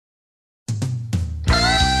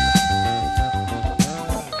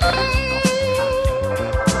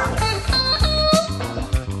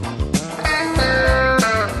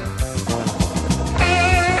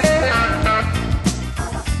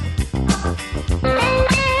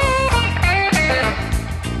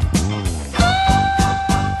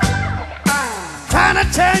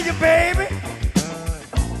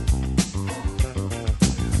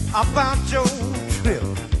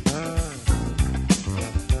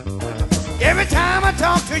Every time I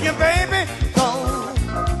talk to you, baby, oh,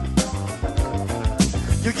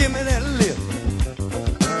 you give me that lip.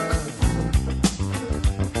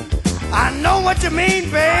 I know what you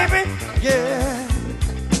mean, baby, yeah,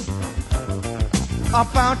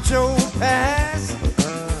 about your past.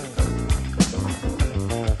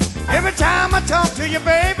 Every time I talk to you,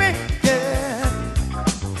 baby, yeah,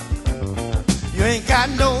 you ain't got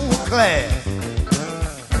no class.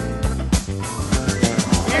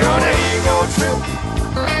 You're on the ego trip.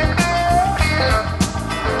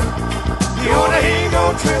 You're on the ego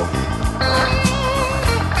trip.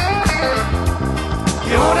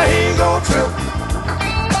 You're on the ego trip.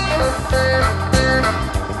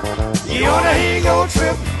 You're on the ego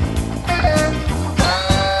trip.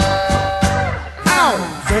 Ow!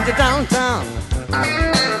 Send you downtown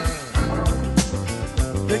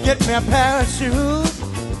to get me a pair of shoes.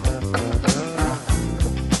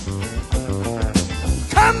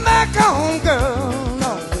 Come back home, girl.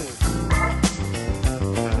 No.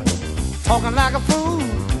 Talking like a fool.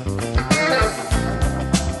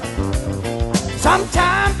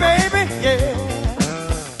 Sometime, baby, yeah,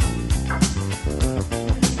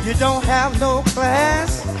 you don't have no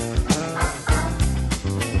class.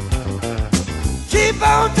 Keep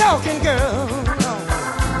on talking, girl. No.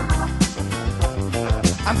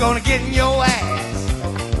 I'm gonna get in your ass.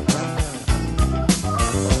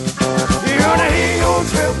 You're on a ego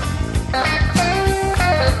trip.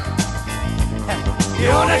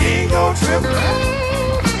 You're on a ego trip.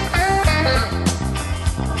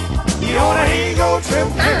 You're on a ego trip.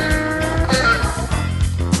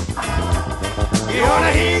 You're on a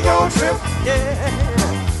ego trip. Yeah.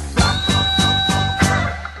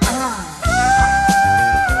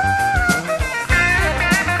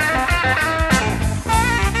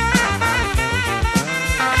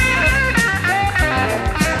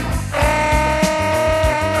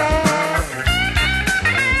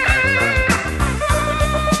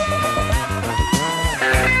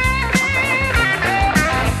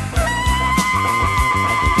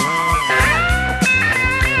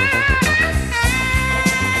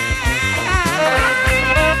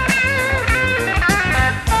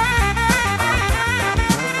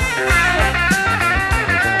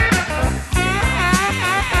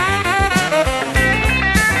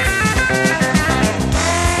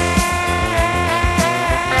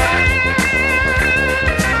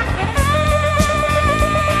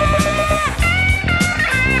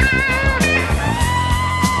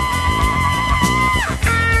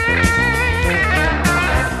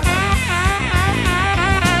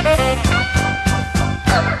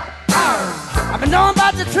 Know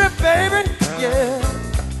about the trip, baby, yeah,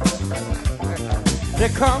 they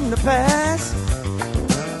come to pass.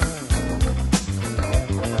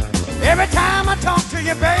 Every time I talk to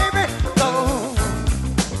you, baby, oh,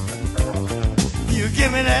 you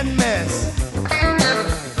give me that mess.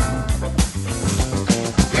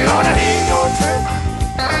 You're on an ego trip.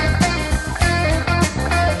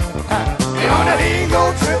 You're on an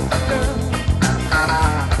ego trip.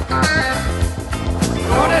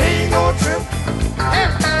 You're on an ego trip.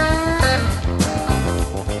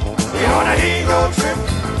 You're on a ego trip.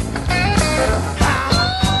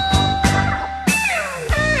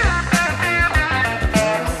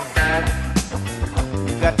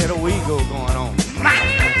 You got that old ego going on.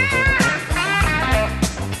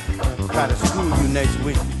 Try to screw you next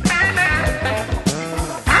week.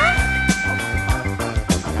 I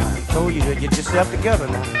told you to get yourself together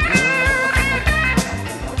now.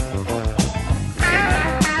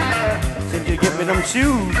 Since you give me them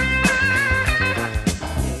shoes,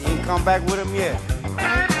 you ain't come back with them yet.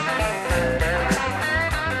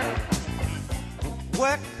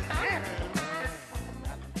 What?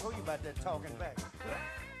 I told you about that talking back.